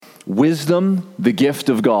Wisdom, the gift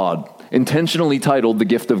of God. Intentionally titled the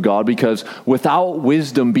gift of God because without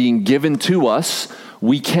wisdom being given to us,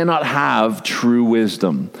 we cannot have true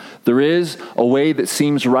wisdom. There is a way that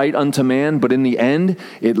seems right unto man, but in the end,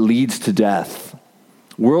 it leads to death.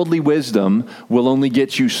 Worldly wisdom will only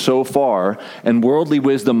get you so far, and worldly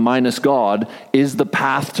wisdom minus God is the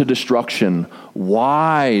path to destruction.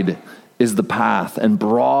 Wide is the path, and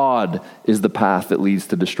broad is the path that leads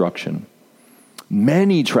to destruction.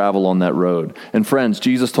 Many travel on that road. And friends,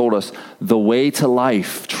 Jesus told us the way to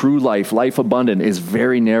life, true life, life abundant, is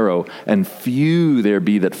very narrow, and few there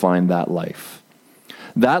be that find that life.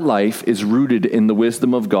 That life is rooted in the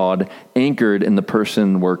wisdom of God, anchored in the person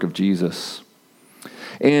and work of Jesus.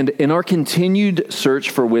 And in our continued search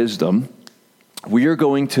for wisdom, we are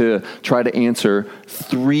going to try to answer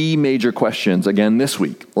 3 major questions again this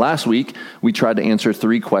week. Last week, we tried to answer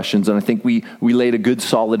 3 questions, and I think we laid a good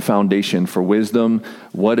solid foundation for wisdom.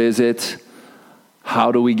 What is it?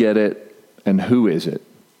 How do we get it? And who is it?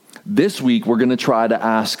 This week, we're going to try to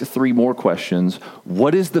ask 3 more questions.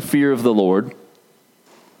 What is the fear of the Lord?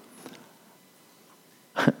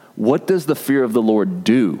 What does the fear of the Lord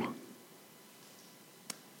do?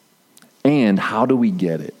 And how do we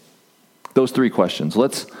get it? Those 3 questions.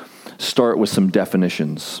 Let's start with some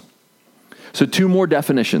definitions. So 2 more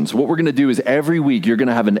definitions. What we're going to do is every week you're going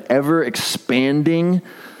to have an ever-expanding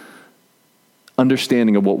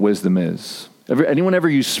understanding of what wisdom is. Anyone ever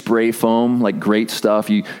use spray foam, like great stuff?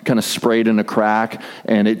 You kind of spray it in a crack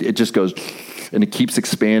and it just goes, and it keeps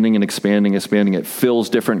expanding and expanding, expanding. It fills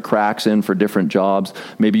different cracks in for different jobs.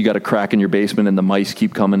 Maybe you got a crack in your basement and the mice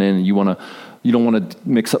keep coming in and you don't want to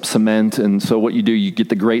mix up cement, and so what you do, you get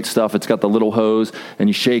the great stuff. It's got the little hose, and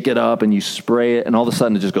you shake it up, and you spray it, and all of a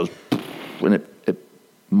sudden it just goes, and it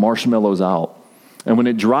marshmallows out. And when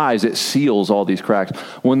it dries, it seals all these cracks.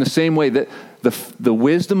 Well, in the same way that the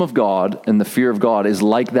wisdom of God and the fear of God is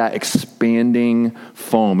like that expanding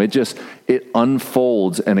foam. It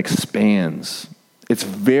unfolds and expands. It's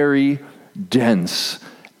very dense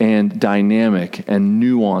and dynamic and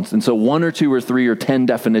nuanced. And so 1 or 2 or 3 or 10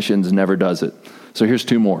 definitions never does it. So here's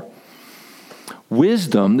 2 more.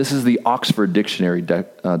 Wisdom, this is the Oxford Dictionary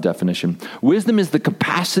definition. Wisdom is the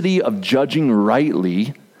capacity of judging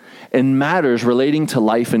rightly in matters relating to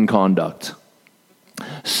life and conduct.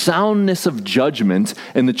 Soundness of judgment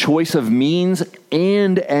in the choice of means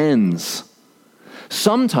and ends.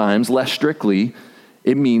 Sometimes, less strictly,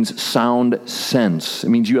 it means sound sense. It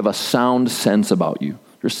means you have a sound sense about you.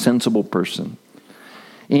 You're a sensible person.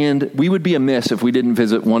 And we would be amiss if we didn't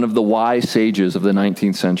visit one of the wise sages of the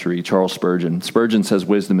 19th century, Charles Spurgeon. Spurgeon says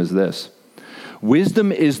wisdom is this.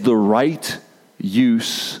 Wisdom is the right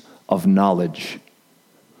use of knowledge.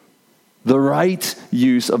 The right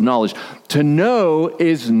use of knowledge. To know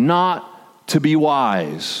is not to be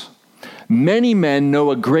wise. Many men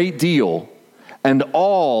know a great deal, and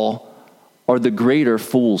all are the greater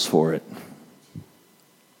fools for it.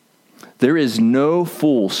 There is no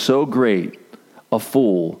fool so great a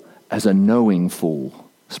fool as a knowing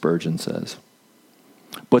fool, Spurgeon says.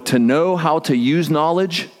 But to know how to use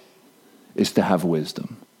knowledge is to have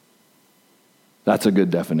wisdom. That's a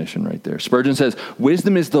good definition right there. Spurgeon says,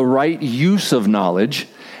 wisdom is the right use of knowledge,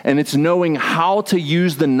 and it's knowing how to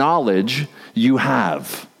use the knowledge you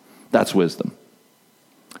have. That's wisdom.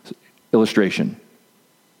 Illustration.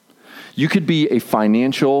 You could be a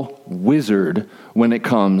financial wizard when it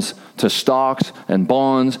comes to stocks and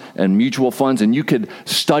bonds and mutual funds, and you could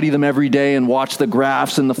study them every day and watch the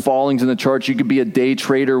graphs and the fallings in the charts. You could be a day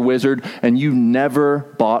trader wizard, and you've never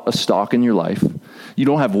bought a stock in your life. You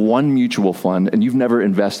don't have one mutual fund, and you've never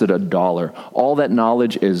invested $1. All that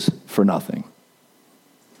knowledge is for nothing.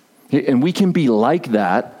 And we can be like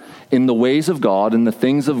that in the ways of God, in the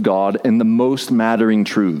things of God, and the most mattering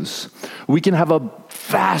truths. We can have a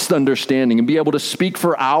vast understanding and be able to speak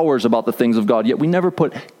for hours about the things of God, yet we never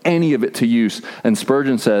put any of it to use. And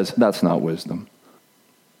Spurgeon says, that's not wisdom.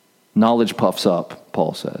 Knowledge puffs up,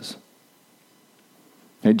 Paul says.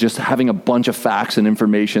 And just having a bunch of facts and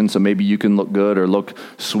information so maybe you can look good or look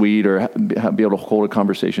sweet or be able to hold a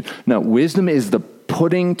conversation. No, wisdom is the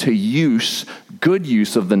putting to use, good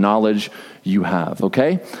use of the knowledge you have,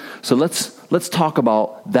 okay? So let's talk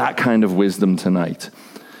about that kind of wisdom tonight.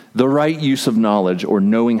 The right use of knowledge, or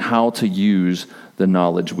knowing how to use the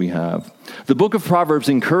knowledge we have. The book of Proverbs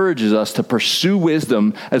encourages us to pursue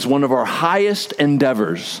wisdom as one of our highest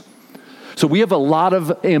endeavors. So we have a lot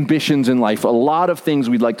of ambitions in life, a lot of things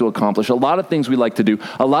we'd like to accomplish, a lot of things we like to do,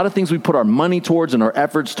 a lot of things we put our money towards and our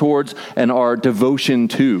efforts towards and our devotion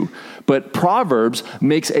to. But Proverbs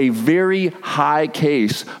makes a very high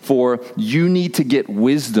case for you need to get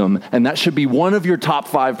wisdom, and that should be one of your top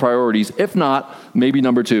 5 priorities, if not, maybe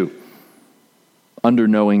number 2, under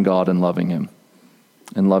knowing God and loving him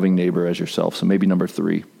and loving neighbor as yourself. So maybe number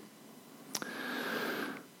 3.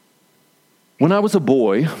 When I was a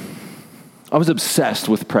boy, I was obsessed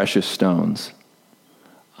with precious stones.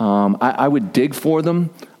 I would dig for them.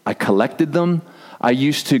 I collected them. I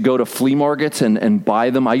used to go to flea markets and buy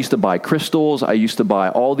them. I used to buy crystals. I used to buy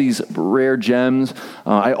all these rare gems.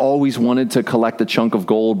 I always wanted to collect a chunk of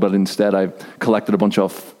gold, but instead I collected a bunch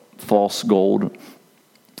of fox gold.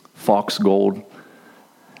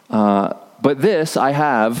 But this I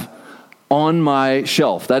have on my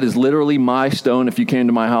shelf. That is literally my stone. If you came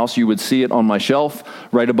to my house, you would see it on my shelf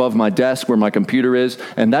right above my desk where my computer is.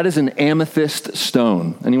 And that is an amethyst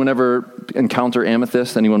stone. Anyone ever encounter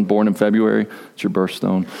amethyst? Anyone born in February? It's your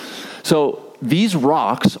birthstone. So these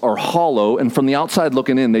rocks are hollow, and from the outside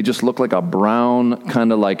looking in, they just look like a brown,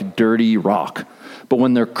 kind of like dirty rock. But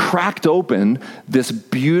when they're cracked open, this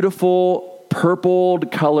beautiful purpled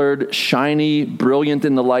colored, shiny, brilliant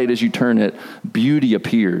in the light as you turn it, beauty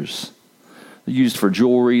appears. They're used for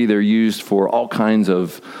jewelry. They're used for all kinds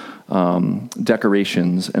of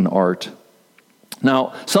decorations and art.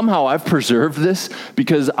 Now, somehow I've preserved this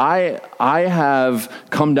because I have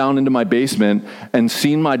come down into my basement and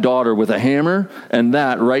seen my daughter with a hammer and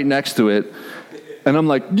that right next to it. And I'm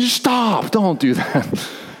like, stop, don't do that.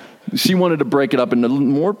 She wanted to break it up into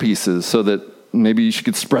more pieces so that maybe she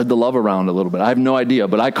could spread the love around a little bit. I have no idea,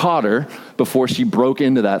 but I caught her before she broke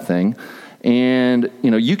into that thing. And,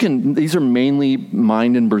 these are mainly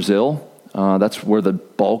mined in Brazil. That's where the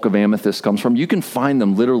bulk of amethyst comes from. You can find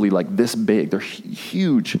them literally like this big. They're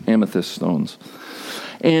huge amethyst stones.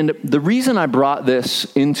 And the reason I brought this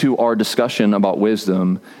into our discussion about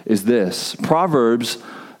wisdom is this. Proverbs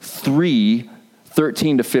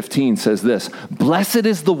 3:13-15 says this: "Blessed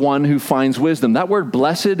is the one who finds wisdom." That word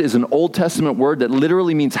blessed is an Old Testament word that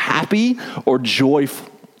literally means happy or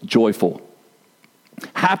joyful.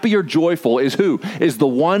 Happy or joyful is who? Is the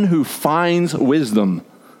one who finds wisdom.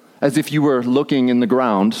 As if you were looking in the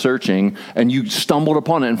ground, searching, and you stumbled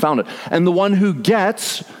upon it and found it. And the one who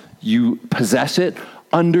gets, you possess it,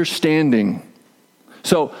 understanding.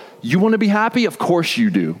 So, you want to be happy? Of course you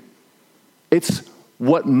do. It's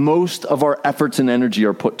what most of our efforts and energy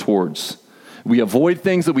are put towards. We avoid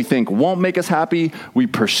things that we think won't make us happy. We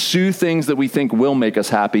pursue things that we think will make us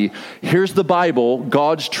happy. Here's the Bible,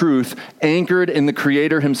 God's truth, anchored in the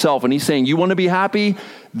Creator himself. And he's saying, you want to be happy?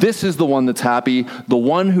 This is the one that's happy, the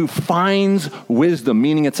one who finds wisdom,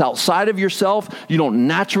 meaning it's outside of yourself. You don't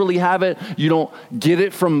naturally have it. You don't get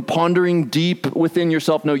it from pondering deep within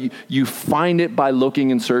yourself. No, you find it by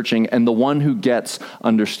looking and searching, and the one who gets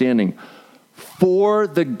understanding. For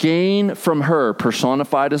the gain from her,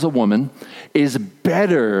 personified as a woman, is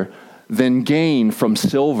better than gain from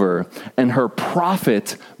silver, and her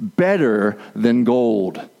profit better than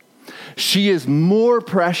gold. She is more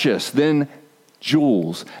precious than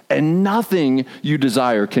jewels, and nothing you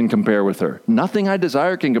desire can compare with her. Nothing I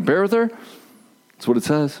desire can compare with her? That's what it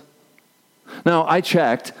says. Now, I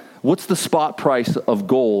checked, what's the spot price of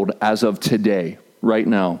gold as of today, right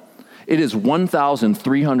now? It is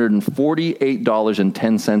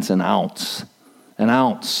 $1,348.10 an ounce. An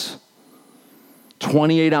ounce.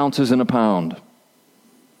 28 ounces in a pound.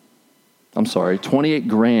 I'm sorry, 28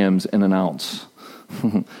 grams in an ounce.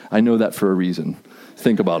 I know that for a reason.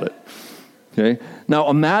 Think about it. Okay? Now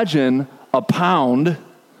imagine a pound,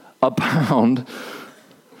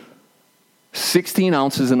 16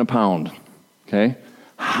 ounces in a pound. Okay?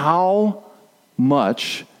 How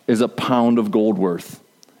much is a pound of gold worth?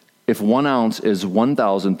 If 1 ounce is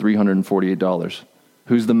 $1,348,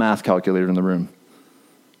 who's the math calculator in the room?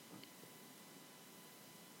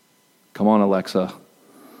 Come on, Alexa.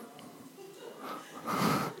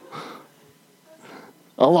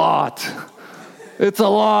 A lot. It's a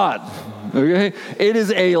lot. Okay? It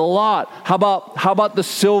is a lot. How about the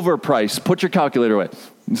silver price? Put your calculator away.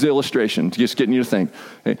 It's the illustration, just getting you to think.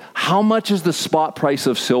 Okay. How much is the spot price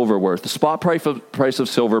of silver worth? The spot price of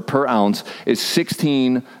silver per ounce is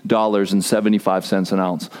 $16.75 an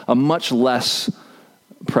ounce, a much less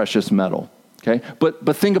precious metal. Okay,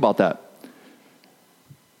 but think about that.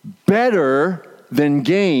 Better than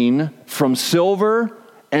gain from silver,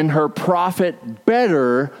 and her profit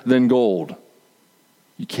better than gold.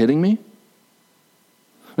 You kidding me?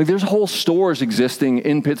 Like there's whole stores existing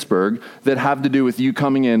in Pittsburgh that have to do with you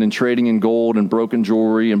coming in and trading in gold and broken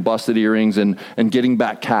jewelry and busted earrings and getting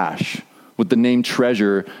back cash with the name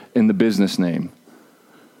Treasure in the business name.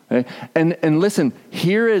 Okay? And listen,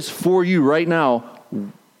 here is for you right now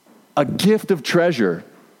a gift of treasure.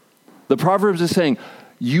 The Proverbs is saying,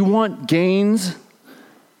 you want gains?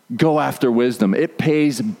 Go after wisdom. It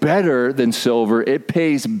pays better than silver. It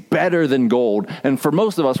pays better than gold. And for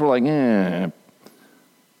most of us, we're like,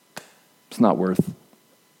 it's not worth a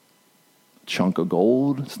chunk of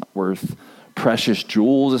gold. It's not worth precious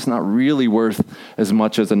jewels. It's not really worth as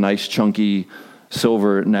much as a nice chunky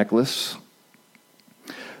silver necklace.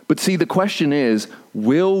 But see, the question is,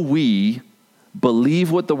 will we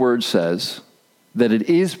believe what the word says, that it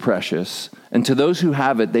is precious, and to those who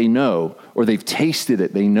have it, they know, or they've tasted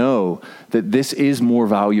it, they know that this is more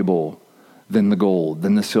valuable than the gold,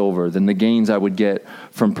 than the silver, than the gains I would get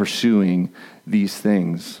from pursuing these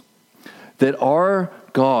things. That our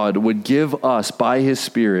God would give us, by his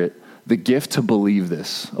Spirit, the gift to believe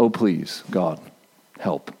this. Oh, please, God,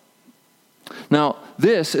 help. Now,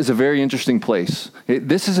 this is a very interesting place.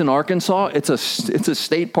 This is in Arkansas. It's a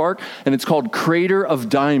state park, and it's called Crater of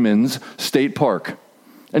Diamonds State Park.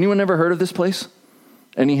 Anyone ever heard of this place?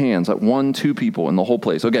 Any hands? Like 1, 2 people in the whole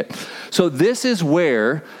place. Okay, so this is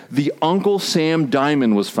where the Uncle Sam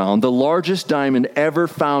diamond was found, the largest diamond ever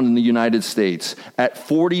found in the United States at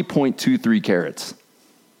 40.23 carats. I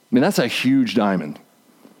mean, that's a huge diamond.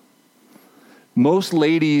 Most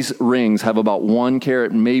ladies' rings have about 1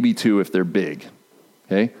 carat, maybe 2 if they're big.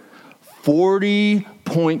 Okay?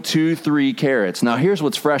 40.23 carats. Now, here's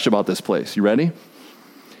what's fresh about this place. You ready?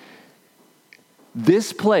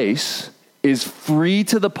 This place is free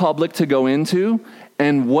to the public to go into,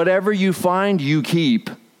 and whatever you find, you keep.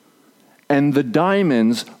 And the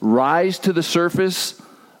diamonds rise to the surface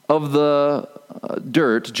of the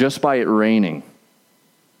dirt just by it raining.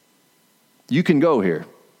 You can go here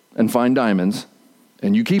and find diamonds,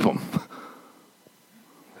 and you keep them.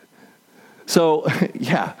 So,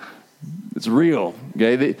 yeah, it's real.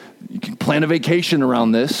 Okay, you can plan a vacation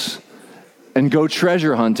around this and go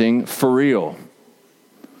treasure hunting for real.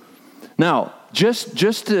 Now, I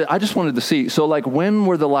just wanted to see. So, like, when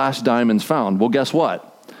were the last diamonds found? Well, guess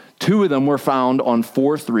what? 2 of them were found on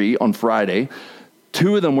 4/3 on Friday.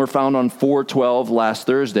 2 of them were found on 4/12 last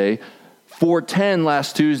Thursday. 4/10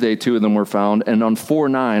 last Tuesday, 2 of them were found. And on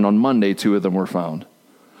 4/9 on Monday, 2 of them were found.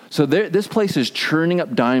 So this place is churning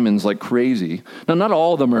up diamonds like crazy. Now, not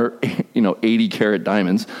all of them are, 80 carat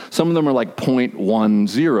diamonds. Some of them are like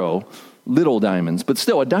 0.10 little diamonds. But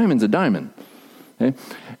still, a diamond's a diamond. Okay?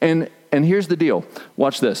 And here's the deal.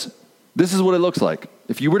 Watch this. This is what it looks like.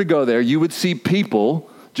 If you were to go there, you would see people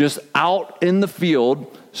just out in the field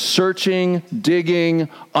searching, digging,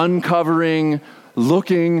 uncovering,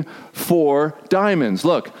 looking for diamonds.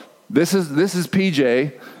 Look, this is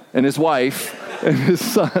PJ and his wife and his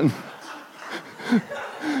son.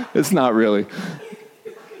 It's not really.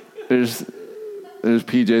 There's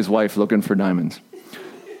PJ's wife looking for diamonds.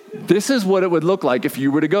 This is what it would look like if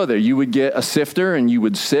you were to go there. You would get a sifter and you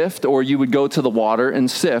would sift, or you would go to the water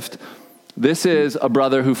and sift. This is a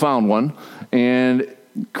brother who found one. And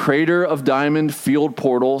Crater of Diamond Field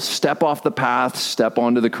Portal, step off the path, step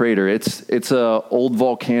onto the crater. It's a old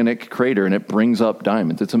volcanic crater, and it brings up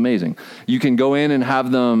diamonds. It's amazing. You can go in and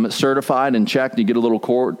have them certified and checked. You get a little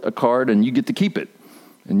card, and you get to keep it.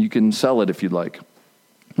 And you can sell it if you'd like.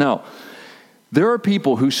 Now, there are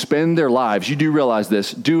people who spend their lives, you do realize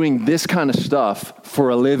this, doing this kind of stuff for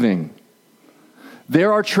a living.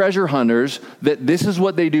 There are treasure hunters that this is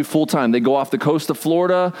what they do full time. They go off the coast of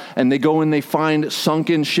Florida and they go and they find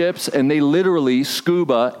sunken ships and they literally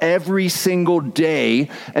scuba every single day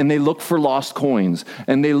and they look for lost coins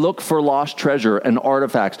and they look for lost treasure and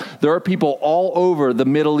artifacts. There are people all over the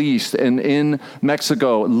Middle East and in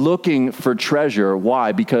Mexico looking for treasure.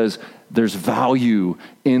 Why? Because there's value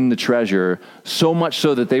in the treasure, so much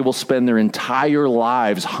so that they will spend their entire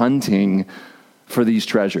lives hunting for these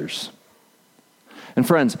treasures. And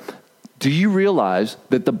friends, do you realize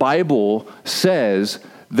that the Bible says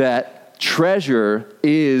that treasure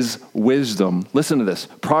is wisdom? Listen to this.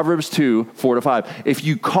 Proverbs 2, 4-5. If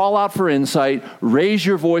you call out for insight, raise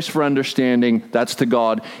your voice for understanding, that's to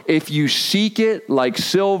God. If you seek it like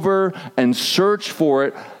silver and search for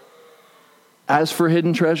it as for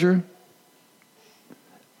hidden treasure,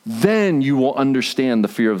 then you will understand the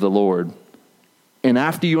fear of the Lord. And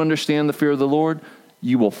after you understand the fear of the Lord,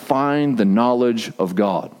 you will find the knowledge of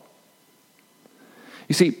God.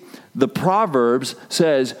 You see, the Proverbs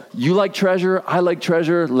says, you like treasure, I like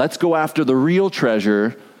treasure, let's go after the real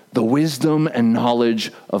treasure, the wisdom and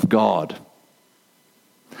knowledge of God.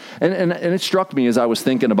 And it struck me as I was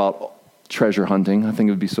thinking about treasure hunting. I think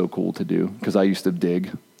it would be so cool to do because I used to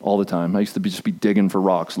dig all the time. I used to just be digging for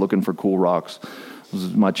rocks, looking for cool rocks.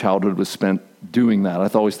 My childhood was spent doing that. I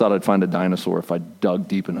always thought I'd find a dinosaur if I dug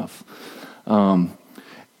deep enough.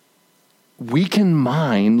 We can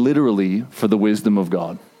mine literally for the wisdom of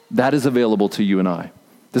God. That is available to you and I.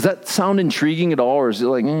 Does that sound intriguing at all, or is it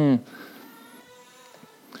like,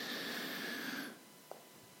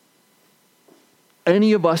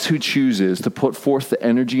 Any of us who chooses to put forth the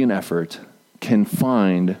energy and effort can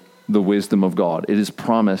find the wisdom of God. It is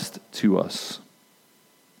promised to us.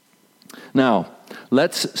 Now,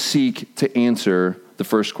 let's seek to answer the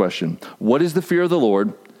first question. What is the fear of the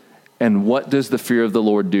Lord, and what does the fear of the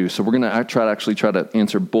Lord do? So we're going to try to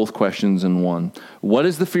answer both questions in one. What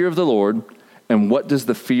is the fear of the Lord, and what does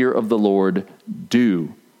the fear of the Lord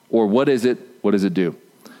do? Or what is it? What does it do?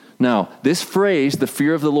 Now, this phrase, the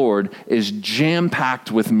fear of the Lord, is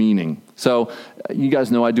jam-packed with meaning. So you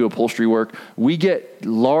guys know I do upholstery work. We get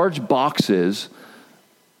large boxes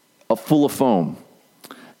full of foam.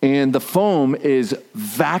 And the foam is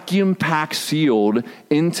vacuum pack sealed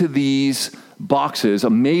into these boxes,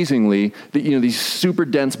 amazingly, these super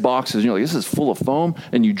dense boxes. You're like, this is full of foam.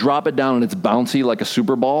 And you drop it down and it's bouncy like a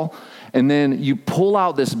super ball. And then you pull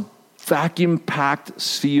out this vacuum packed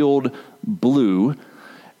sealed blue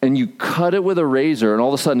and you cut it with a razor, and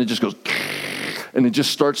all of a sudden it just goes, and it just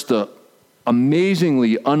starts to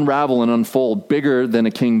amazingly unravel and unfold bigger than a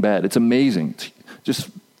king bed. It's amazing. It's just,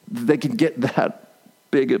 they can get that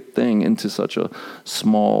big a thing into such a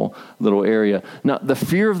small little area. Now, the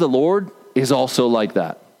fear of the Lord is also like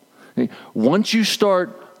that. Once you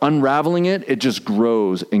start unraveling it, it just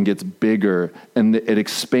grows and gets bigger, and it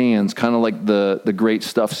expands, kind of like the great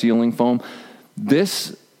stuff ceiling foam.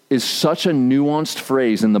 This is such a nuanced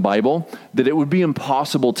phrase in the Bible that it would be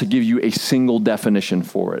impossible to give you a single definition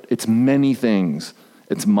for it. It's many things.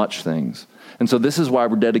 It's much things. And so this is why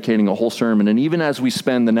we're dedicating a whole sermon. And even as we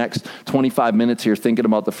spend the next 25 minutes here thinking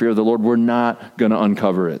about the fear of the Lord, we're not going to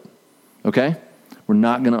uncover it. Okay? We're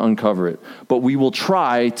not going to uncover it. But we will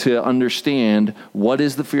try to understand what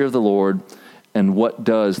is the fear of the Lord and what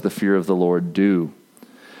does the fear of the Lord do.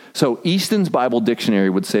 So Easton's Bible Dictionary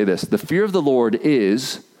would say this: the fear of the Lord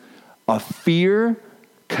is a fear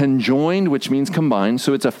conjoined, which means combined.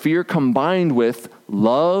 So it's a fear combined with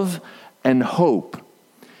love and hope.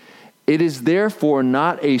 It is therefore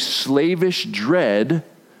not a slavish dread,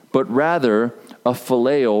 but rather a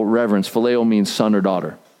phileo reverence. Phileo means son or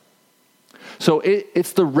daughter. So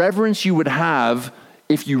it's the reverence you would have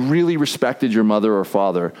if you really respected your mother or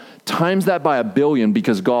father. Times that by 1 billion,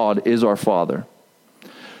 because God is our Father.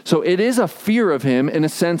 So it is a fear of him in a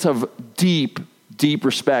sense of deep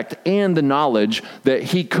respect and the knowledge that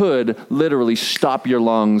he could literally stop your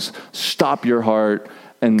lungs, stop your heart,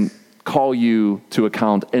 and call you to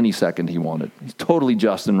account any second he wanted. He's totally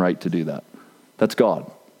just and right to do that. That's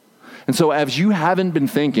God. And so as you haven't been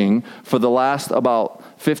thinking for the last about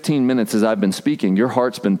 15 minutes as I've been speaking, your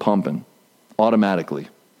heart's been pumping automatically.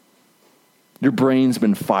 Your brain's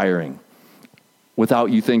been firing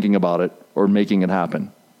without you thinking about it or making it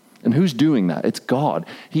happen. And who's doing that? It's God.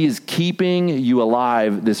 He is keeping you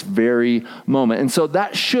alive this very moment. And so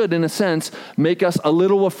that should, in a sense, make us a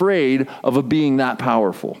little afraid of a being that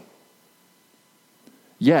powerful.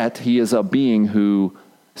 Yet, he is a being who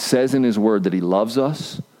says in his word that he loves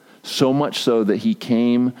us, so much so that he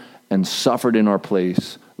came and suffered in our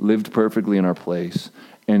place, lived perfectly in our place,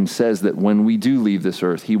 and says that when we do leave this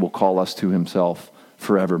earth, he will call us to himself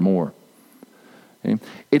forevermore. Okay?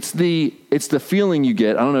 It's the feeling you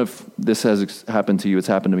get. I don't know if this has happened to you. It's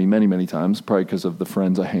happened to me many, many times, probably because of the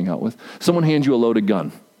friends I hang out with. Someone hands you a loaded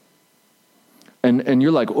gun. And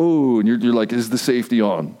you're like, oh, and you're like, is the safety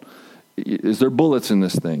on? Is there bullets in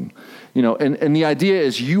this thing? And the idea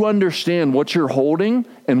is you understand what you're holding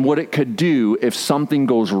and what it could do if something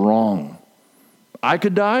goes wrong. I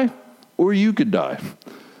could die or you could die.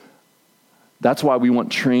 That's why we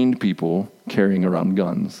want trained people carrying around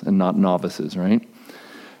guns and not novices, right?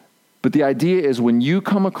 But the idea is when you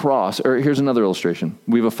come across, or here's another illustration.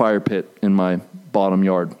 We have a fire pit in my bottom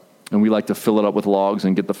yard, and we like to fill it up with logs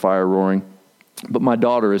and get the fire roaring. But my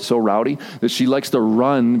daughter is so rowdy that she likes to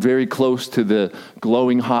run very close to the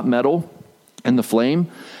glowing hot metal and the flame.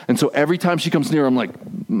 And so every time she comes near, I'm like,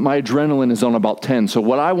 my adrenaline is on about 10. So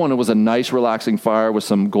what I wanted was a nice relaxing fire with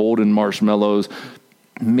some golden marshmallows,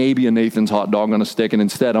 maybe a Nathan's hot dog on a stick. And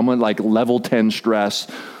instead, I'm on like level 10 stress.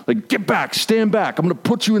 Like, get back, stand back. I'm going to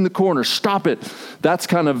put you in the corner. Stop it. That's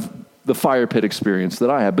kind of the fire pit experience that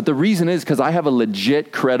I have. But the reason is because I have a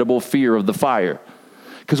legit, credible fear of the fire.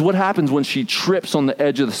 Because what happens when she trips on the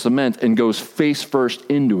edge of the cement and goes face first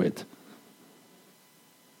into it?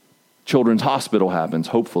 Children's Hospital happens,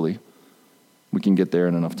 hopefully. We can get there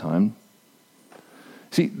in enough time.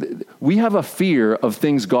 See, we have a fear of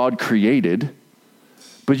things God created,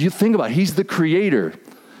 but you think about it, he's the creator.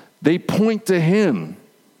 They point to him.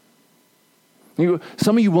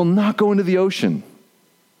 Some of you will not go into the ocean.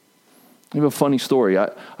 I have a funny story.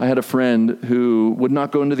 I had a friend who would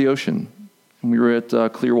not go into the ocean. We were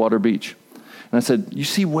at Clearwater Beach. And I said, you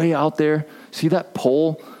see way out there, see that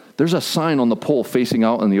pole? There's a sign on the pole facing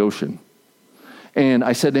out in the ocean. And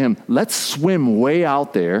I said to him, let's swim way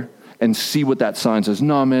out there and see what that sign says.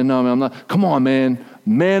 No, man, I'm not. Come on, man.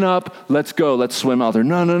 Man up. Let's go. Let's swim out there.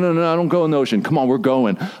 No, I don't go in the ocean. Come on, we're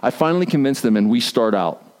going. I finally convinced him, and we start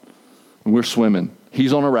out. And we're swimming.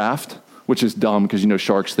 He's on a raft, which is dumb because,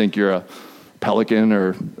 sharks think you're a pelican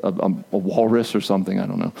or a walrus or something. I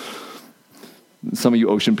don't know. Some of you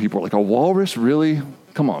ocean people are like, a walrus? Really?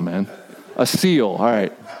 Come on, man. A seal. All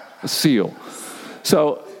right. A seal.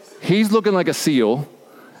 So he's looking like a seal,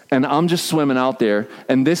 and I'm just swimming out there,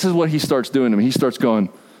 and this is what he starts doing to me. He starts going,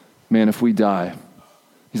 man, if we die.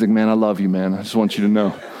 He's like, man, I love you, man. I just want you to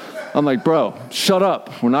know. I'm like, bro, shut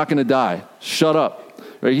up. We're not going to die. Shut up.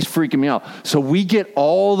 Right? He's freaking me out. So we get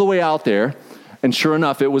all the way out there, and sure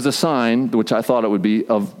enough, it was a sign, which I thought it would be,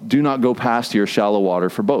 of do not go past here, shallow water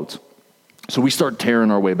for boats. So we start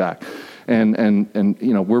tearing our way back. And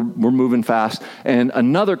we're moving fast. And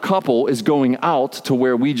another couple is going out to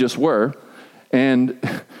where we just were. And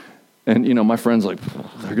my friend's like,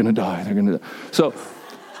 they're going to die. They're going to die.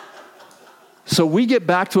 So we get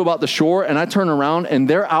back to about the shore, and I turn around, and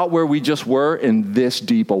they're out where we just were in this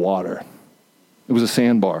deep of water. It was a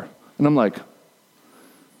sandbar. And I'm like,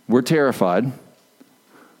 we're terrified.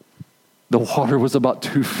 The water was about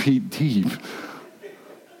 2 feet deep.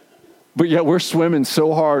 But yet we're swimming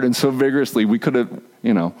so hard and so vigorously, we could have,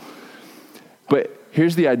 But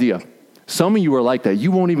here's the idea. Some of you are like that.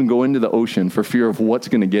 You won't even go into the ocean for fear of what's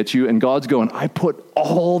going to get you. And God's going, I put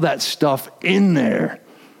all that stuff in there.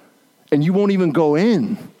 And you won't even go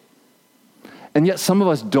in. And yet some of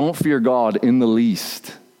us don't fear God in the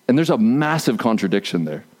least. And there's a massive contradiction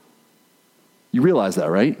there. You realize that,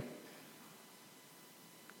 right?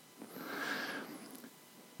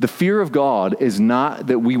 The fear of God is not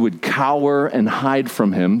that we would cower and hide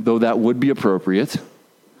from him, though that would be appropriate.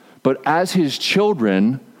 But as his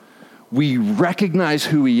children, we recognize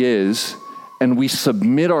who he is and we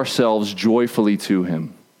submit ourselves joyfully to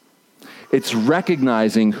him. It's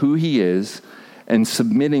recognizing who he is and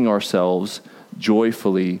submitting ourselves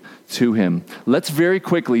joyfully to him. Let's very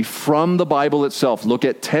quickly, from the Bible itself, look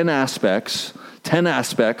at 10 aspects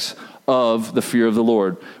of the fear of the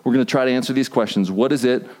Lord. We're going to try to answer these questions. What is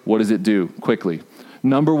it? What does it do? Quickly.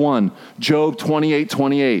 Number 1, Job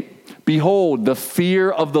 28:28. Behold, the fear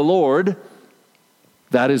of the Lord,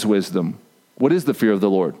 that is wisdom. What is the fear of the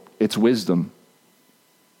Lord? It's wisdom.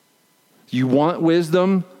 You want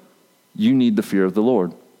wisdom? You need the fear of the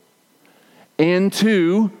Lord. And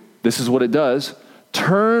 2, this is what it does.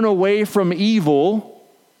 Turn away from evil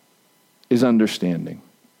is understanding.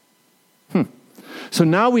 So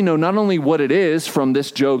now we know not only what it is from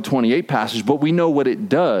this Job 28 passage, but we know what it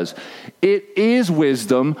does. It is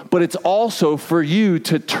wisdom, but it's also for you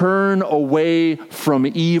to turn away from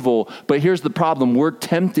evil. But here's the problem. We're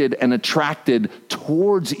tempted and attracted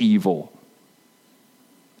towards evil.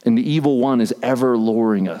 And the evil one is ever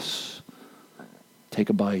luring us. Take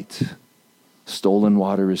a bite. Stolen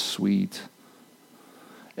water is sweet.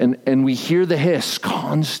 And we hear the hiss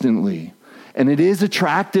constantly. And it is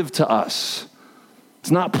attractive to us. It's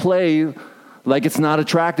not play like it's not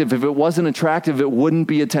attractive. If it wasn't attractive, it wouldn't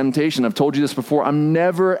be a temptation. I've told you this before. I'm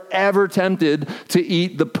never, ever tempted to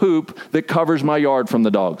eat the poop that covers my yard from the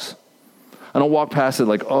dogs. I don't walk past it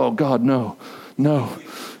like, oh, God, no. No,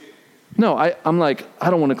 I'm like, I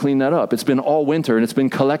don't want to clean that up. It's been all winter, and it's been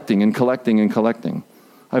collecting and collecting and collecting.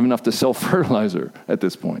 I have enough to sell fertilizer at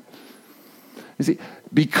this point. You see,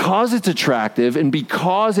 because it's attractive and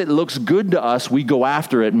because it looks good to us, we go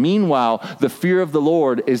after it. Meanwhile, the fear of the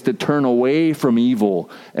Lord is to turn away from evil,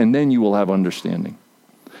 and then you will have understanding.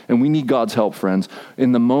 And we need God's help, friends.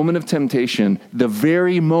 In the moment of temptation, the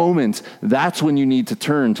very moment, that's when you need to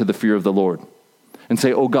turn to the fear of the Lord and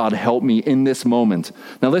say, oh God, help me in this moment.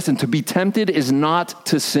 Now listen, to be tempted is not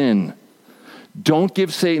to sin. Don't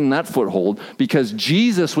give Satan that foothold, because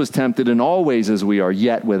Jesus was tempted in all ways as we are,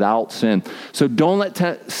 yet without sin. So don't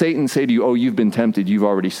let Satan say to you, oh, you've been tempted, you've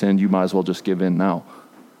already sinned, you might as well just give in now.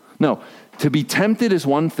 No, to be tempted is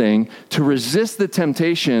one thing. To resist the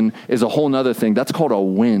temptation is a whole nother thing. That's called a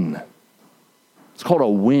win. It's called a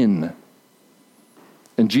win.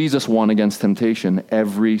 And Jesus won against temptation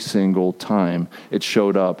every single time it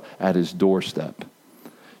showed up at his doorstep.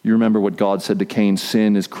 You remember what God said to Cain,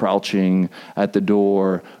 sin is crouching at the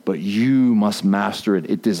door, but you must master it.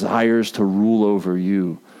 It desires to rule over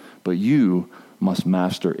you, but you must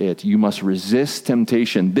master it. You must resist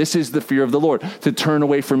temptation. This is the fear of the Lord, to turn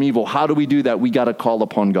away from evil. How do we do that? We got to call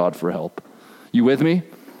upon God for help. You with me?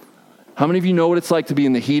 How many of you know what it's like to be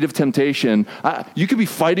in the heat of temptation? You could be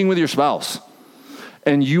fighting with your spouse,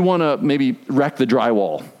 and you want to maybe wreck the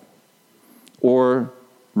drywall or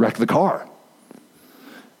wreck the car.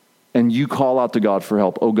 And you call out to God for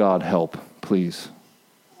help. Oh God, help, please.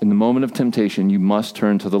 In the moment of temptation, you must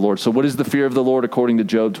turn to the Lord. So what is the fear of the Lord according to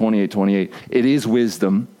Job 28:28? It is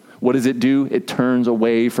wisdom. What does it do? It turns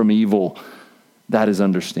away from evil. That is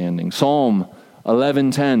understanding. Psalm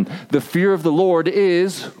 11:10. The fear of the Lord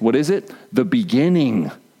is, what is it? The beginning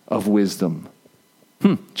of wisdom.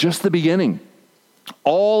 Just the beginning.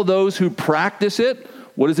 All those who practice it,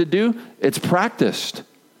 what does it do? It's practiced.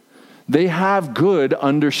 They have good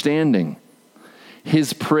understanding.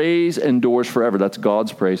 His praise endures forever. That's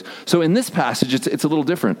God's praise. So in this passage, it's a little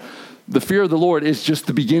different. The fear of the Lord is just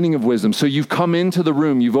the beginning of wisdom. So you've come into the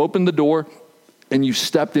room, you've opened the door, and you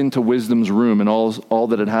stepped into wisdom's room and all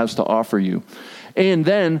that it has to offer you. And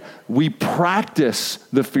then we practice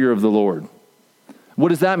the fear of the Lord. What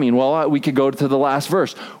does that mean? Well, we could go to the last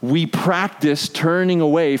verse. We practice turning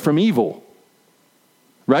away from evil.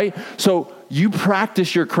 Right? So you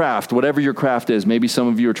practice your craft, whatever your craft is. Maybe some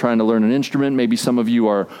of you are trying to learn an instrument. Maybe some of you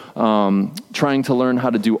are trying to learn how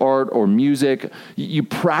to do art or music. You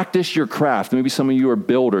practice your craft. Maybe some of you are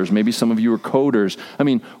builders. Maybe some of you are coders. I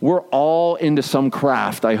mean, we're all into some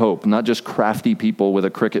craft, I hope. Not just crafty people with a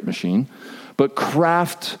Cricut machine, but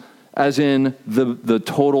craft as in the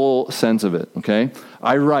total sense of it, okay?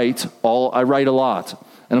 I write a lot,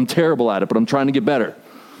 and I'm terrible at it, but I'm trying to get better.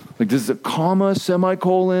 Like, this is a comma,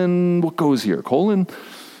 semicolon, what goes here? Colon,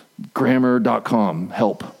 grammar.com,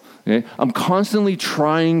 help. Okay? I'm constantly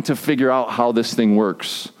trying to figure out how this thing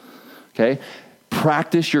works. Okay?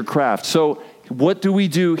 Practice your craft. So what do we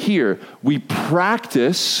do here? We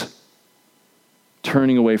practice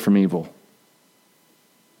turning away from evil.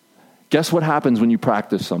 Guess what happens when you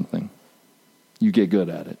practice something? You get good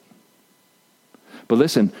at it. But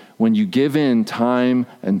listen, when you give in time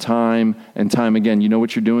and time and time again, you know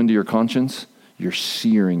what you're doing to your conscience? You're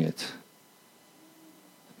searing it.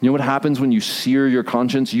 You know what happens when you sear your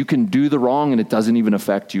conscience? You can do the wrong and it doesn't even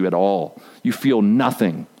affect you at all. You feel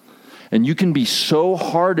nothing. And you can be so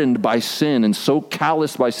hardened by sin and so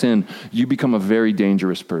calloused by sin, you become a very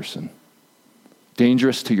dangerous person.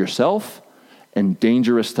 Dangerous to yourself and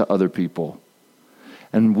dangerous to other people.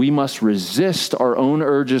 And we must resist our own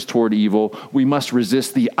urges toward evil. We must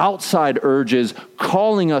resist the outside urges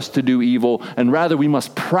calling us to do evil. And rather, we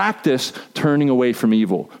must practice turning away from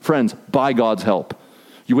evil. Friends, by God's help.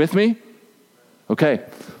 You with me? Okay.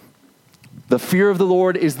 The fear of the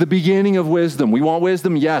Lord is the beginning of wisdom. We want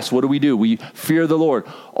wisdom? Yes. What do? We fear the Lord.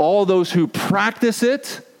 All those who practice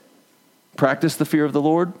it, practice the fear of the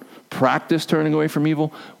Lord, practice turning away from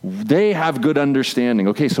evil, they have good understanding.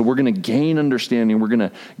 Okay, so we're going to gain understanding. We're going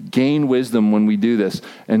to gain wisdom when we do this.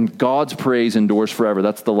 And God's praise endures forever.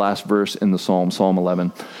 That's the last verse in the Psalm, Psalm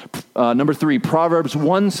 11. Number 3, Proverbs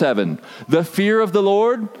 1:7. The fear of the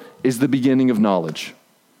Lord is the beginning of knowledge.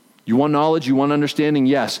 You want knowledge? You want understanding?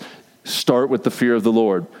 Yes. Start with the fear of the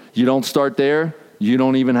Lord. You don't start there, you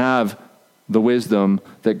don't even have the wisdom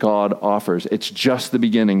that God offers. It's just the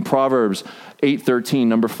beginning. Proverbs 8:13,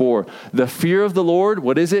 number 4. The fear of the Lord,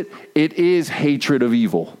 what is it? It is hatred of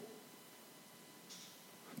evil.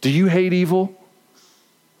 Do you hate evil?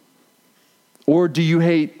 Or do you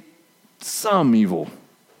hate some evil?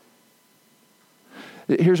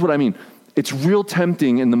 Here's what I mean. It's real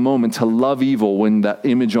tempting in the moment to love evil when that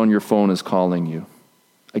image on your phone is calling you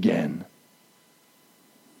again.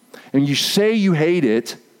 And you say you hate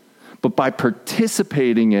it, but by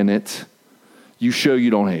participating in it, you show you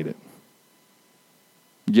don't hate it.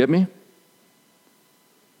 You get me?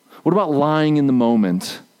 What about lying in the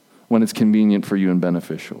moment when it's convenient for you and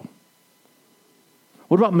beneficial?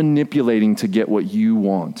 What about manipulating to get what you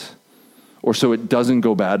want, or so it doesn't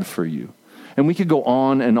go bad for you? And we could go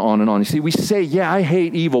on and on and on. You see, we say, yeah, I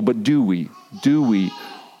hate evil, but do we? Do we?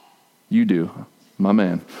 You do, my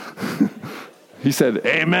man. He said,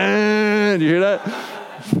 amen. You hear that?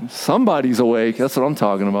 Somebody's awake. That's what I'm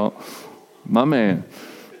talking about. My man.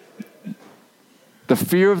 The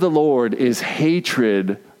fear of the Lord is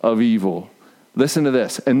hatred of evil. Listen to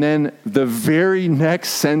this. And then the very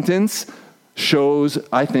next sentence shows,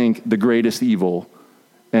 I think, the greatest evil.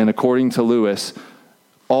 And according to Lewis,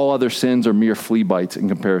 All other sins are mere flea bites in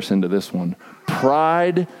comparison to this one.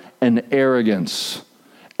 Pride and arrogance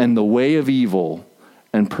and the way of evil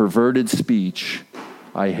and perverted speech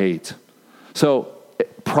I hate. So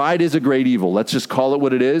pride is a great evil. Let's just call it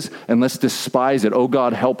what it is, and let's despise it. Oh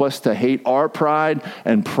God, help us to hate our pride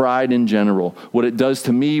and pride in general. What it does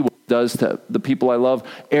to me, what it does to the people I love.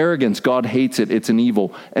 Arrogance, God hates it. It's an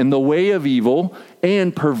evil. And the way of evil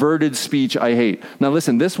and perverted speech I hate. Now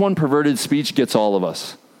listen, this one, perverted speech, gets all of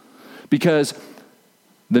us. Because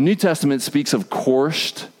the New Testament speaks of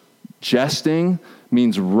coarse jesting,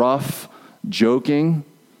 means rough joking.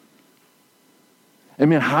 I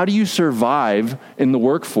mean, how do you survive in the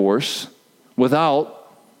workforce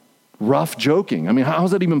without rough joking? I mean, how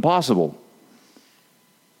is that even possible?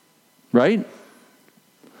 Right?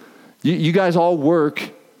 You guys all work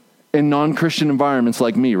in non-Christian environments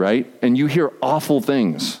like me, right? And you hear awful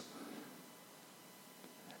things.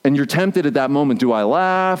 And you're tempted at that moment. Do I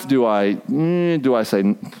laugh? Do I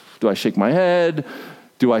shake my head?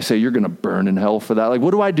 Do I say, you're going to burn in hell for that? Like, what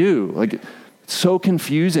do I do? Like, it's so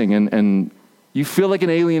confusing. And you feel like an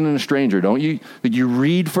alien and a stranger, don't you? Like, you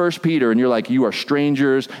read 1 Peter and you're like, you are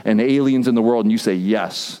strangers and aliens in the world. And you say,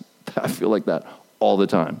 yes. I feel like that all the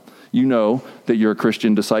time. You know that you're a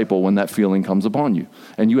Christian disciple when that feeling comes upon you.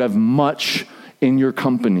 And you have much in your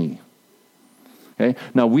company. Okay?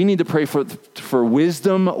 Now, we need to pray for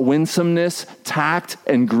wisdom, winsomeness, tact,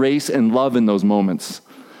 and grace and love in those moments.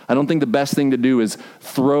 I don't think the best thing to do is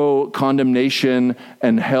throw condemnation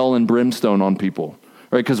and hell and brimstone on people,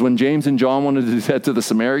 right? Because when James and John wanted to do that to the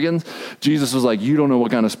Samaritans, Jesus was like, you don't know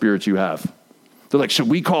what kind of spirit you have. They're like, should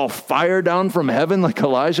we call fire down from heaven like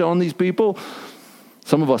Elijah on these people?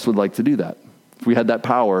 Some of us would like to do that. If we had that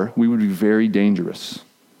power, we would be very dangerous.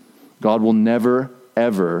 God will never,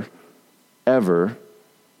 ever, ever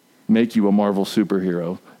make you a Marvel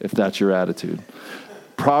superhero if that's your attitude.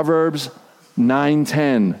 Proverbs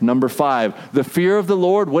 9:10, number 5. The fear of the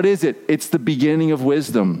Lord, what is it? It's the beginning of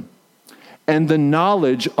wisdom. And the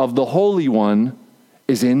knowledge of the Holy One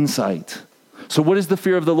is insight. So what is the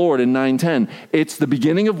fear of the Lord in 9:10? It's the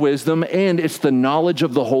beginning of wisdom and it's the knowledge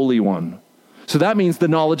of the Holy One. So that means the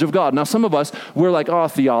knowledge of God. Now, some of us, we're like, oh,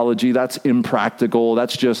 theology, that's impractical.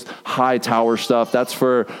 That's just high tower stuff. That's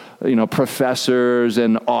for, professors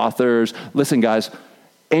and authors. Listen, guys,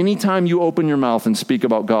 anytime you open your mouth and speak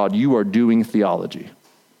about God, you are doing theology.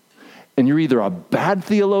 And you're either a bad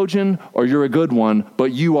theologian or you're a good one,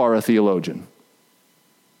 but you are a theologian.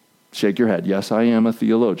 Shake your head. Yes, I am a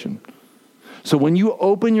theologian. So when you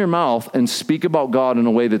open your mouth and speak about God in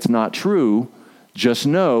a way that's not true, just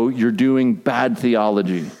know you're doing bad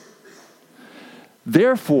theology.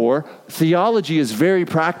 Therefore, theology is very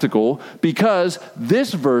practical because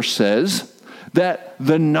this verse says that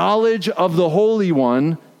the knowledge of the Holy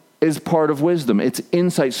One is part of wisdom. It's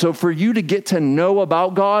insight. So for you to get to know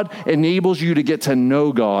about God enables you to get to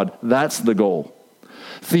know God. That's the goal.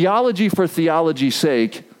 Theology for theology's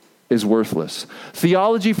sake is worthless.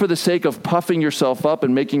 Theology for the sake of puffing yourself up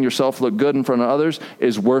and making yourself look good in front of others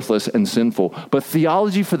is worthless and sinful. But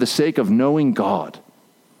theology for the sake of knowing God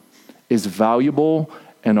is valuable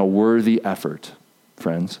and a worthy effort,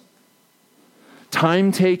 friends.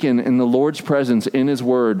 Time taken in the Lord's presence in His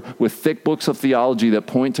Word with thick books of theology that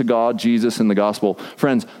point to God, Jesus, and the gospel.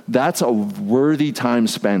 Friends, that's a worthy time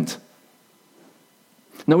spent.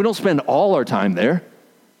 Now, we don't spend all our time there.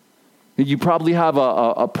 You probably have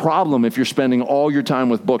a problem if you're spending all your time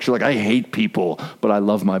with books. You're like, I hate people, but I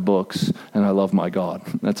love my books and I love my God.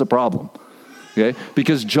 That's a problem. Okay?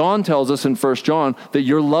 Because John tells us in 1 John that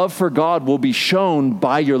your love for God will be shown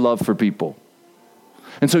by your love for people.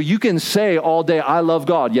 And so you can say all day, I love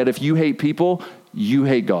God, yet if you hate people, you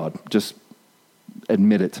hate God. Just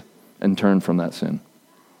admit it and turn from that sin.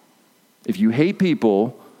 If you hate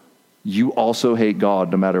people, you also hate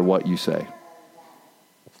God no matter what you say.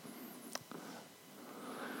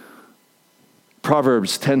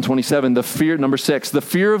 Proverbs 10:27, number 6, the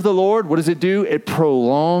fear of the Lord, what does it do? It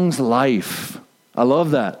prolongs life. I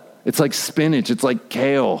love that. It's like spinach. It's like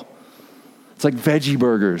kale. It's like veggie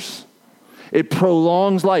burgers. It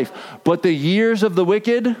prolongs life. But the years of the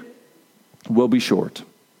wicked will be short.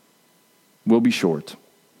 Will be short.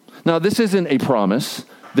 Now, this isn't a promise.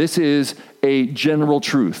 This is a general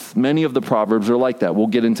truth. Many of the Proverbs are like that. We'll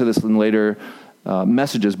get into this in later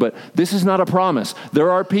messages, but this is not a promise. There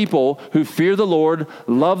are people who fear the Lord,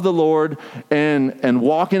 love the Lord, and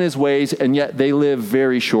walk in His ways, and yet they live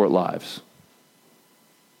very short lives.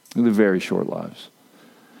 They live very short lives.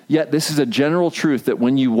 Yet this is a general truth that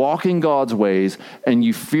when you walk in God's ways and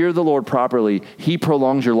you fear the Lord properly, He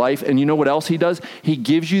prolongs your life. And you know what else He does? He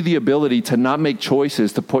gives you the ability to not make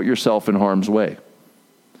choices to put yourself in harm's way.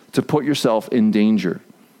 to put yourself in danger.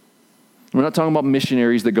 We're not talking about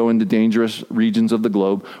missionaries that go into dangerous regions of the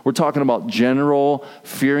globe. We're talking about general,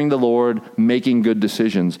 fearing the Lord, making good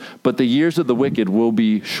decisions. But the years of the wicked will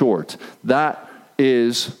be short. That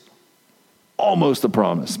is almost a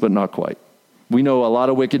promise, but not quite. We know a lot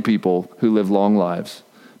of wicked people who live long lives,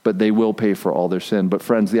 but they will pay for all their sin. But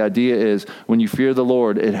friends, the idea is when you fear the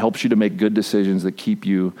Lord, it helps you to make good decisions that keep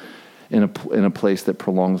you in a place that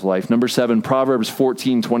prolongs life. Number 7, Proverbs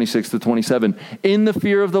 14:26-27. In the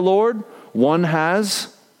fear of the Lord, one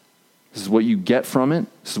has, this is what you get from it,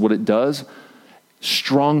 this is what it does,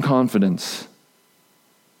 strong confidence.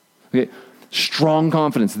 Okay, strong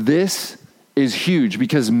confidence. This is huge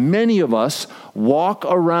because many of us walk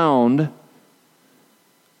around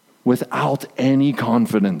without any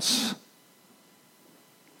confidence.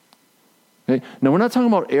 Okay? Now, we're not talking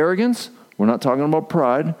about arrogance. We're not talking about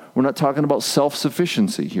pride. We're not talking about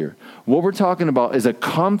self-sufficiency here. What we're talking about is a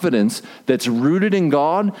confidence that's rooted in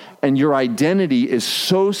God, and your identity is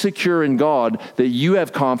so secure in God that you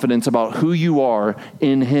have confidence about who you are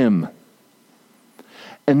in Him.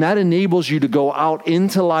 And that enables you to go out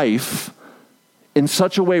into life in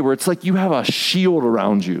such a way where it's like you have a shield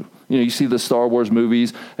around you. You know, you see the Star Wars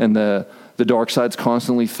movies, and the dark side's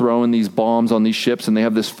constantly throwing these bombs on these ships, and they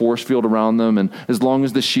have this force field around them, and as long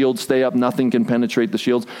as the shields stay up, nothing can penetrate the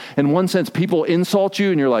shields. In one sense, people insult you,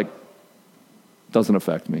 and you're like, doesn't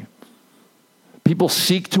affect me. People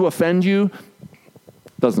seek to offend you,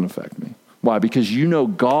 doesn't affect me. Why? Because you know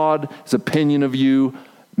God's opinion of you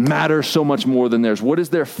matters so much more than theirs. What is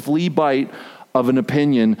their flea bite of an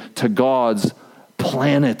opinion to God's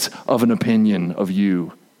planet of an opinion of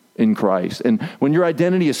you in Christ? And when your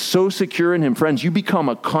identity is so secure in Him, friends, you become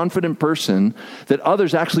a confident person that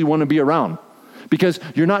others actually want to be around. Because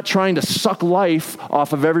you're not trying to suck life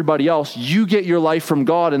off of everybody else. You get your life from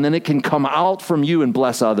God, and then it can come out from you and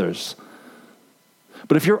bless others.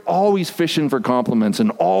 But if you're always fishing for compliments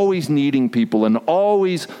and always needing people and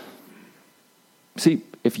always... See,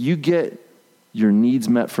 if you get your needs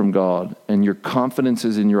met from God and your confidence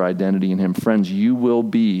is in your identity in Him, friends, you will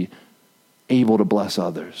be able to bless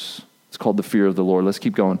others. It's called the fear of the Lord. Let's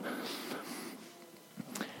keep going.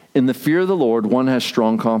 In the fear of the Lord, one has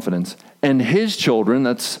strong confidence. And His children,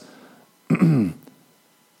 that's,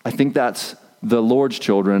 I think that's the Lord's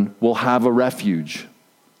children, will have a refuge.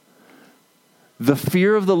 The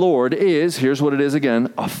fear of the Lord is, here's what it is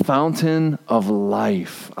again, a fountain of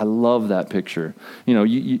life. I love that picture. You know,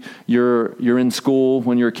 you're in school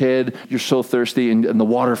when you're a kid, you're so thirsty, and the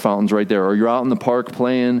water fountain's right there. Or you're out in the park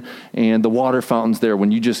playing, and the water fountain's there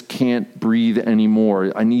when you just can't breathe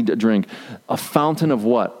anymore. I need a drink. A fountain of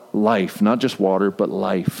what? Life. Not just water, but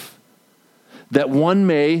life. That one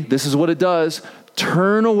may, this is what it does,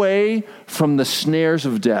 turn away from the snares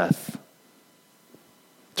of death.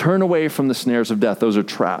 Turn away from the snares of death. Those are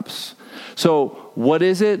traps. So what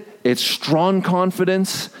is it? It's strong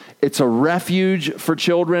confidence. It's a refuge for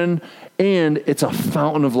children. And it's a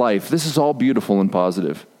fountain of life. This is all beautiful and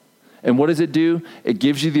positive. And what does it do? It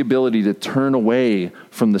gives you the ability to turn away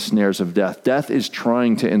from the snares of death. Death is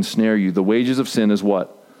trying to ensnare you. The wages of sin is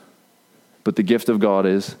what? But the gift of God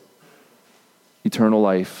is eternal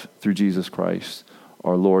life through Jesus Christ,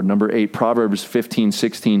 our Lord. Number 8, Proverbs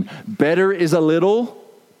 15:16. Better is a little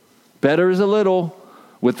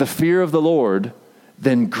with the fear of the Lord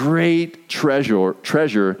than great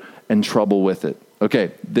treasure and trouble with it. Okay,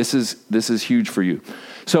 this is huge for you.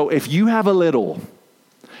 So if you have a little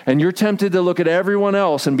and you're tempted to look at everyone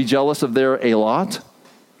else and be jealous of their a lot,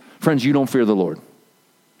 friends, you don't fear the Lord.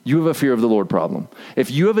 You have a fear of the Lord problem. If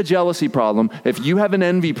you have a jealousy problem, if you have an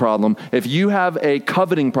envy problem, if you have a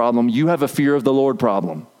coveting problem, you have a fear of the Lord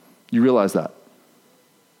problem. You realize that?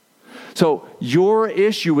 So your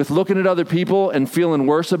issue with looking at other people and feeling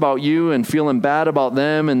worse about you and feeling bad about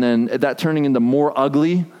them and then that turning into more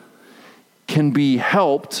ugly can be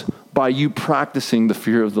helped by you practicing the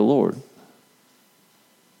fear of the Lord.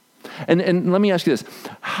 And let me ask you this.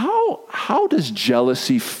 How does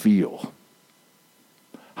jealousy feel?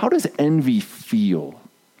 How does envy feel?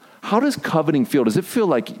 How does coveting feel? Does it feel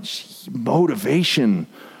like motivation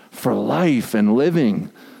for life and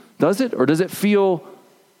living? Does it? Or does it feel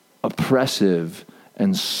oppressive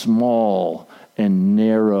and small and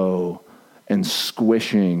narrow and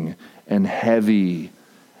squishing and heavy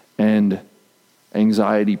and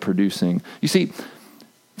anxiety producing? You see,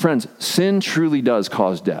 friends, sin truly does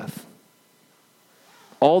cause death.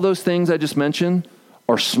 All those things I just mentioned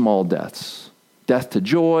are small deaths. Death to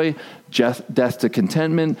joy, death to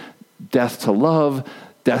contentment, death to love,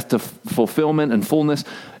 death to fulfillment and fullness.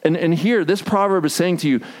 And here, this proverb is saying to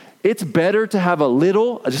you, it's better to have a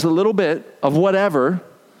little, just a little bit of whatever,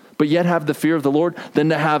 but yet have the fear of the Lord than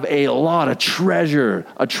to have a lot of treasure,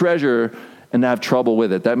 and to have trouble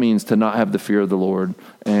with it. That means to not have the fear of the Lord.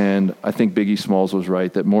 And I think Biggie Smalls was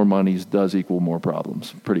right that more money does equal more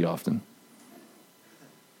problems pretty often.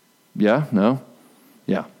 Yeah? No?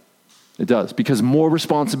 Yeah, it does. Because more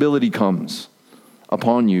responsibility comes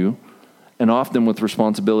upon you, and often with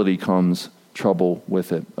responsibility comes trouble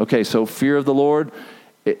with it. Okay, so fear of the Lord,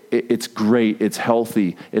 it's great. It's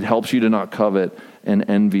healthy. It helps you to not covet and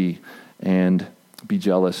envy and be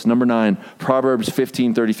jealous. Number 9, Proverbs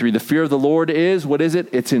 15:33. The fear of the Lord is, what is it?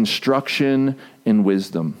 It's instruction in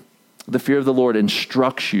wisdom. The fear of the Lord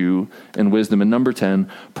instructs you in wisdom. And number 10,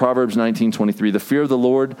 Proverbs 19:23. The fear of the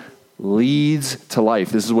Lord leads to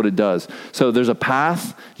life. This is what it does. So there's a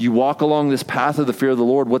path. You walk along this path of the fear of the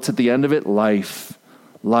Lord. What's at the end of it? Life.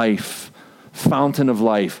 Life. Fountain of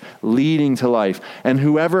life. Leading to life. And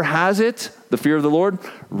whoever has it, the fear of the Lord,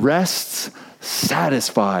 rests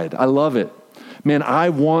satisfied. I love it. Man, I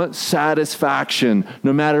want satisfaction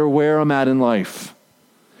no matter where I'm at in life.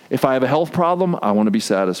 If I have a health problem, I want to be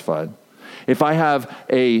satisfied. If I have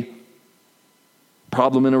a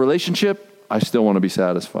problem in a relationship, I still want to be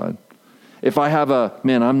satisfied. If I have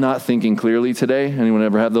I'm not thinking clearly today. Anyone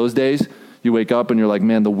ever have those days? You wake up and you're like,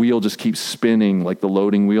 man, the wheel just keeps spinning like the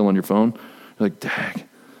loading wheel on your phone. You're like, dang,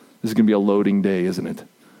 this is going to be a loading day, isn't it?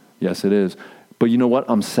 Yes, it is. But you know what?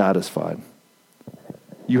 I'm satisfied.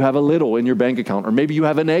 You have a little in your bank account, or maybe you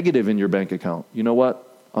have a negative in your bank account. You know what?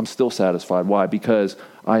 I'm still satisfied. Why? Because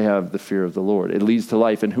I have the fear of the Lord. It leads to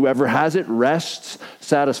life, and whoever has it rests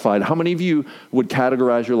satisfied. How many of you would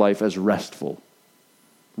categorize your life as restful?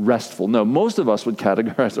 Restful. No, most of us would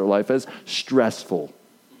categorize our life as stressful.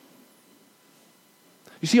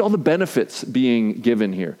 You see all the benefits being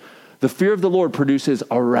given here. The fear of the Lord produces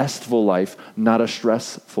a restful life, not a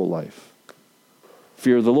stressful life.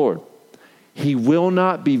 Fear of the Lord. He will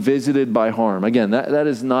not be visited by harm. Again, that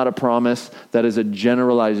is not a promise. That is a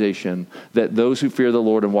generalization that those who fear the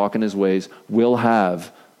Lord and walk in his ways will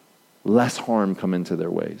have less harm come into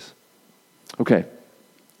their ways. Okay,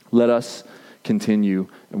 let us continue,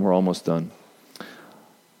 and we're almost done.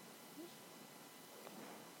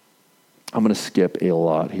 I'm going to skip a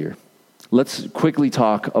lot here. Let's quickly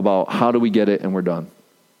talk about how do we get it and we're done.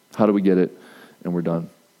 How do we get it and we're done?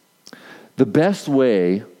 The best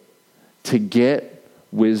way to get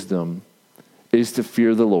wisdom is to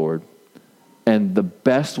fear the Lord. And the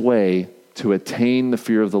best way to attain the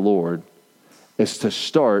fear of the Lord is to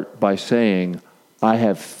start by saying, I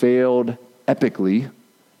have failed epically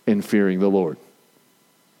in fearing the Lord.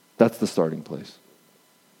 That's the starting place.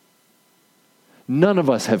 None of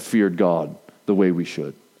us have feared God the way we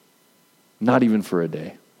should. Not even for a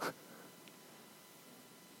day.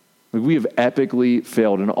 We have epically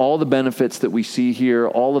failed. And all the benefits that we see here,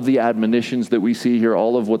 all of the admonitions that we see here,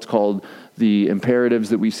 all of what's called the imperatives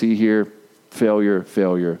that we see here, failure,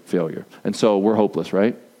 failure, failure. And so we're hopeless,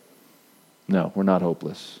 right? No, we're not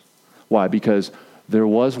hopeless. Why? Because there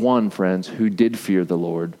was one, friends, who did fear the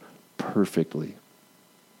Lord perfectly.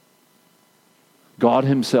 God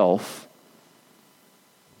himself,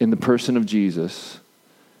 in the person of Jesus,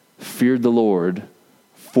 feared the Lord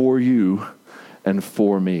for you and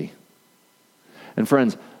for me. And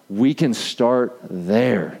friends, we can start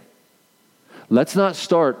there. Let's not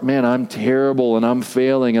start, man, I'm terrible and I'm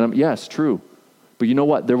failing. Yes, true. But you know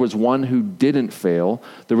what? There was one who didn't fail.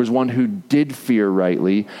 There was one who did fear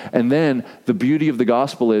rightly. And then the beauty of the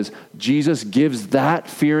gospel is Jesus gives that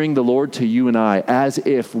fearing the Lord to you and I as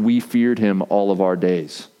if we feared him all of our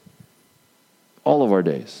days. All of our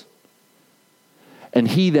days. And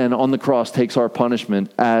he then on the cross takes our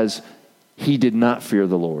punishment as he did not fear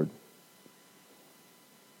the Lord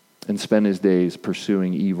and spent his days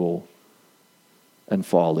pursuing evil and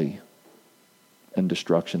folly and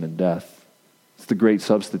destruction and death. It's the great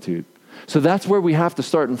substitute. So that's where we have to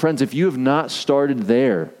start. And friends, if you have not started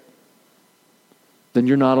there, then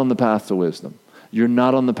you're not on the path to wisdom. You're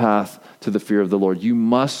not on the path to the fear of the Lord. You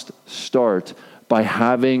must start by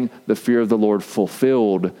having the fear of the Lord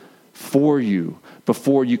fulfilled for you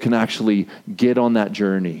before you can actually get on that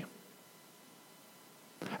journey.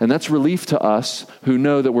 And that's relief to us who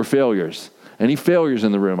know that we're failures. Any failures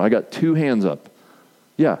in the room? I got 2 hands up.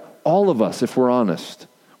 Yeah, all of us, if we're honest.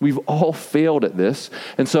 We've all failed at this.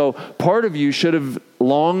 And so part of you should have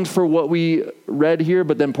longed for what we read here,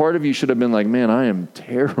 but then part of you should have been like, man, I am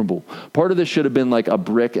terrible. Part of this should have been like a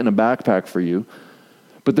brick in a backpack for you.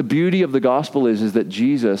 But the beauty of the gospel is that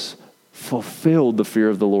Jesus fulfilled the fear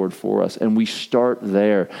of the Lord for us. And we start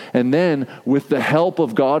there. And then with the help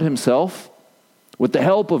of God himself,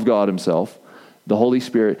 The Holy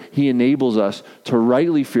Spirit, he enables us to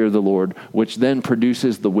rightly fear the Lord, which then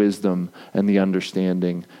produces the wisdom and the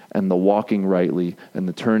understanding and the walking rightly and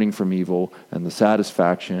the turning from evil and the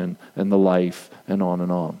satisfaction and the life and on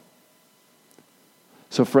and on.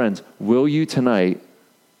 So friends, will you tonight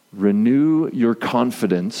renew your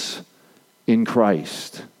confidence in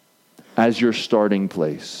Christ as your starting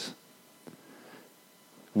place?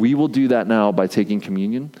 We will do that now by taking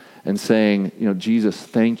communion and saying, Jesus,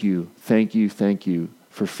 thank you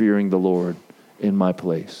for fearing the Lord in my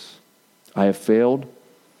place. I have failed,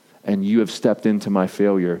 and you have stepped into my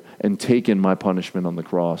failure and taken my punishment on the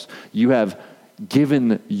cross. You have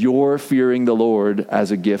given your fearing the Lord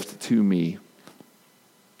as a gift to me,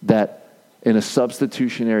 that in a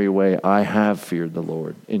substitutionary way, I have feared the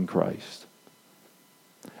Lord in Christ.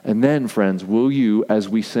 And then, friends, will you, as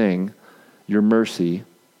we sing, your mercy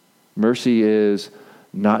is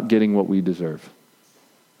not getting what we deserve.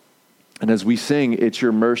 And as we sing, it's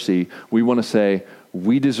your mercy, we want to say,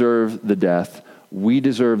 we deserve the death, we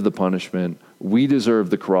deserve the punishment, we deserve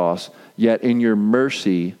the cross, yet in your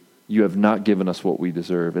mercy, you have not given us what we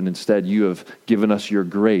deserve. And instead, you have given us your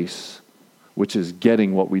grace, which is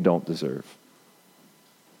getting what we don't deserve.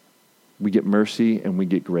 We get mercy and we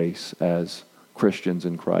get grace as Christians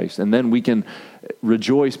in Christ. And then we can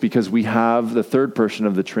rejoice because we have the third person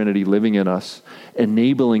of the Trinity living in us,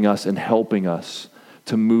 enabling us and helping us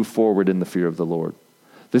to move forward in the fear of the Lord.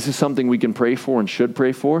 This is something we can pray for and should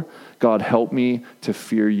pray for. God, help me to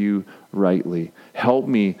fear you rightly. Help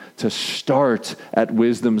me to start at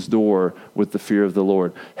wisdom's door with the fear of the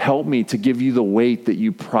Lord. Help me to give you the weight that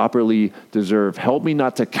you properly deserve. Help me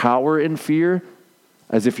not to cower in fear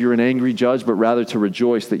as if you're an angry judge, but rather to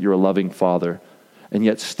rejoice that you're a loving Father, and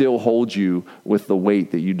yet still hold you with the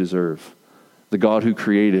weight that you deserve. The God who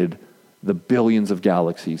created the billions of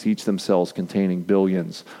galaxies, each themselves containing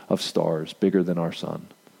billions of stars bigger than our sun.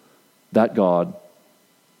 That God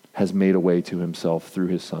has made a way to himself through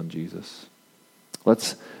his Son, Jesus.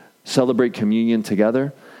 Let's celebrate communion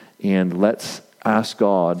together, and let's ask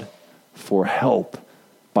God for help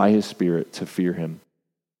by his Spirit to fear him.